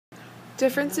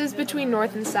Differences between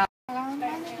North and South.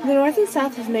 The North and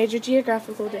South have major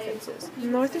geographical differences. The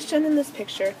North, as shown in this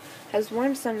picture, has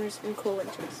warm summers and cool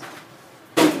winters.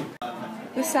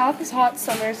 The South has hot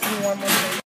summers and warm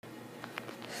winters.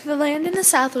 The land in the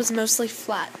South was mostly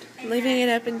flat, leaving it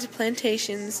open to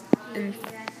plantations, and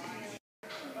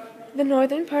the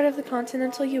northern part of the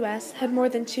continental U.S. had more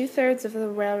than 2/3 of the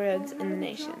railroads in the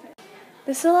nation.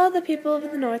 This allowed the people of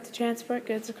the North to transport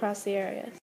goods across the area.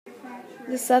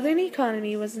 The Southern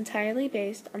economy was entirely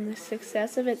based on the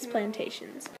success of its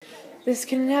plantations. This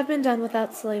couldn't have been done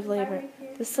without slave labor.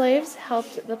 The slaves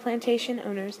helped the plantation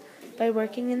owners by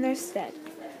working in their stead.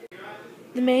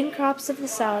 The main crops of the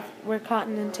South were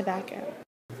cotton and tobacco.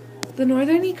 The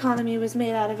Northern economy was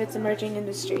made out of its emerging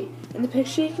industry. In the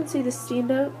picture you can see the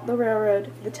steamboat, the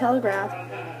railroad, the telegraph,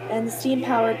 and the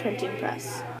steam-powered printing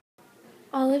press.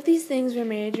 All of these things were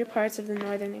major parts of the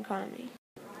Northern economy.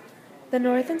 The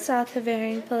North and South have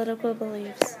varying political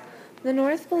beliefs. The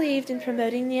North believed in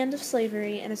promoting the end of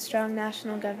slavery and a strong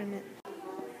national government.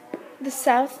 The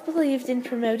South believed in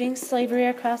promoting slavery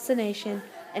across the nation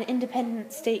and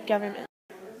independent state government.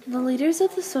 The leaders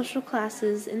of the social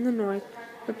classes in the North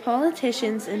were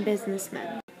politicians and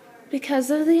businessmen.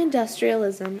 Because of the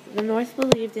industrialism, the North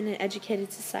believed in an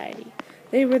educated society.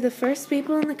 They were the first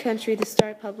people in the country to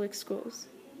start public schools.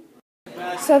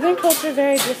 Southern culture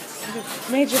varied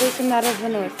majorly from that of the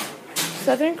North.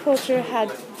 Southern culture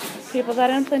had people that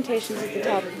owned plantations at the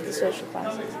top of the social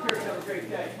classes.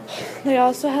 They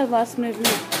also had less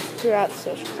movement throughout the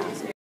social classes.